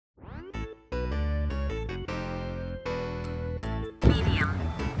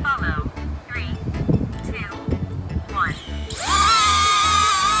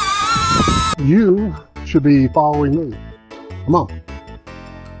you should be following me. Come on.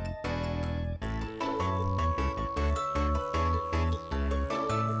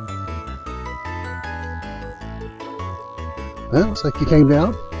 Well, looks like you came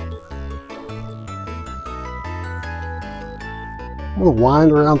down. I'm going to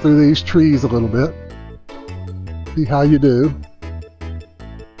wind around through these trees a little bit. See how you do.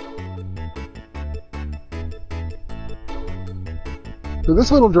 So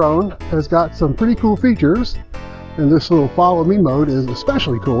this little drone has got some pretty cool features, and this little follow me mode is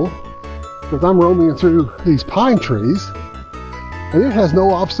especially cool because I'm roaming through these pine trees and it has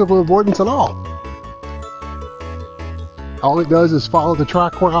no obstacle avoidance at all. All it does is follow the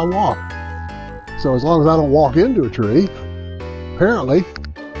track where I walk. So as long as I don't walk into a tree, apparently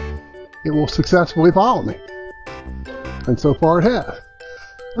it will successfully follow me. And so far it has.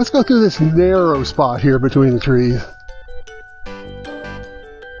 Let's go through this narrow spot here between the trees.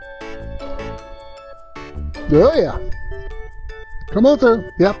 Oh yeah. Come on through.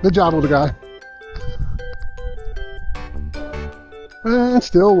 Yep, good job, little guy. And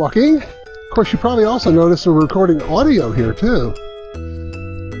still walking. Of course, you probably also noticed we're recording audio here too.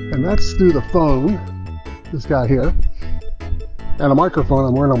 And that's through the phone, this guy here. And a microphone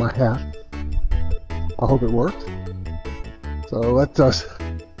I'm wearing on my hat. I hope it works. So let us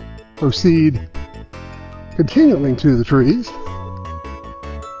proceed continuing to the trees.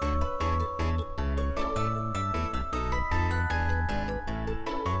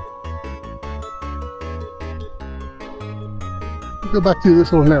 Go back to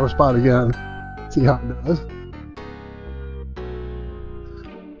this little narrow spot again. See how it does.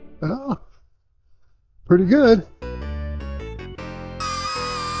 Oh, pretty good.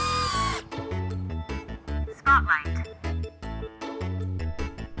 Spotlight.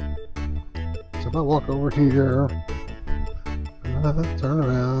 So if I walk over here, turn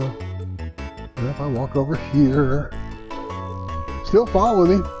around, and if I walk over here, still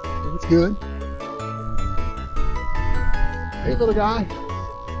following me. That's good. Hey, little guy.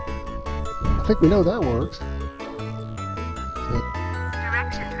 I think we know that works.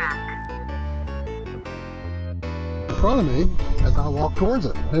 Direction track. In front of me as I walk towards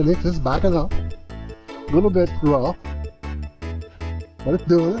it. And it's just backing up. A little bit rough, but it's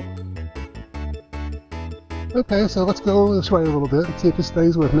doing it. Okay, so let's go this way a little bit and see if it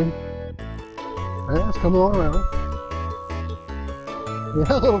stays with me. Yeah, it's coming all around.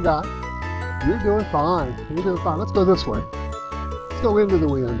 Yeah, little guy. You're doing fine. You're doing fine. Let's go this way. Let's go into the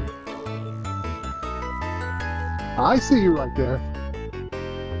wind. I see you right there.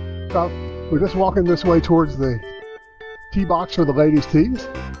 So we're just walking this way towards the tee box for the ladies' tees.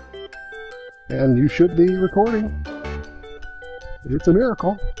 And you should be recording. It's a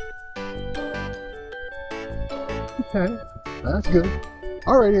miracle. Okay, that's good.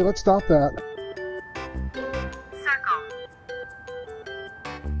 Alrighty, let's stop that. Circle.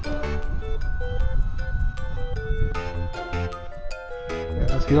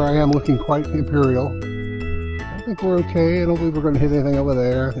 Yes, here I am looking quite imperial. I think we're okay. I don't believe we're going to hit anything over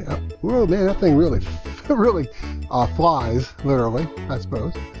there. Yeah. Whoa, man, that thing really, really flies, literally, I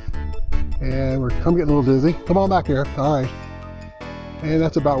suppose. And I'm getting a little dizzy. Come on back here. All right. And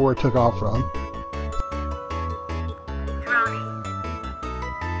that's about where it took off from. Droning.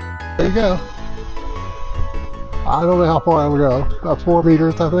 There you go. I don't know how far I will go. About 4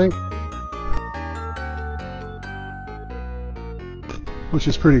 meters, I think. Which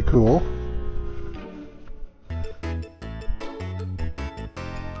is pretty cool.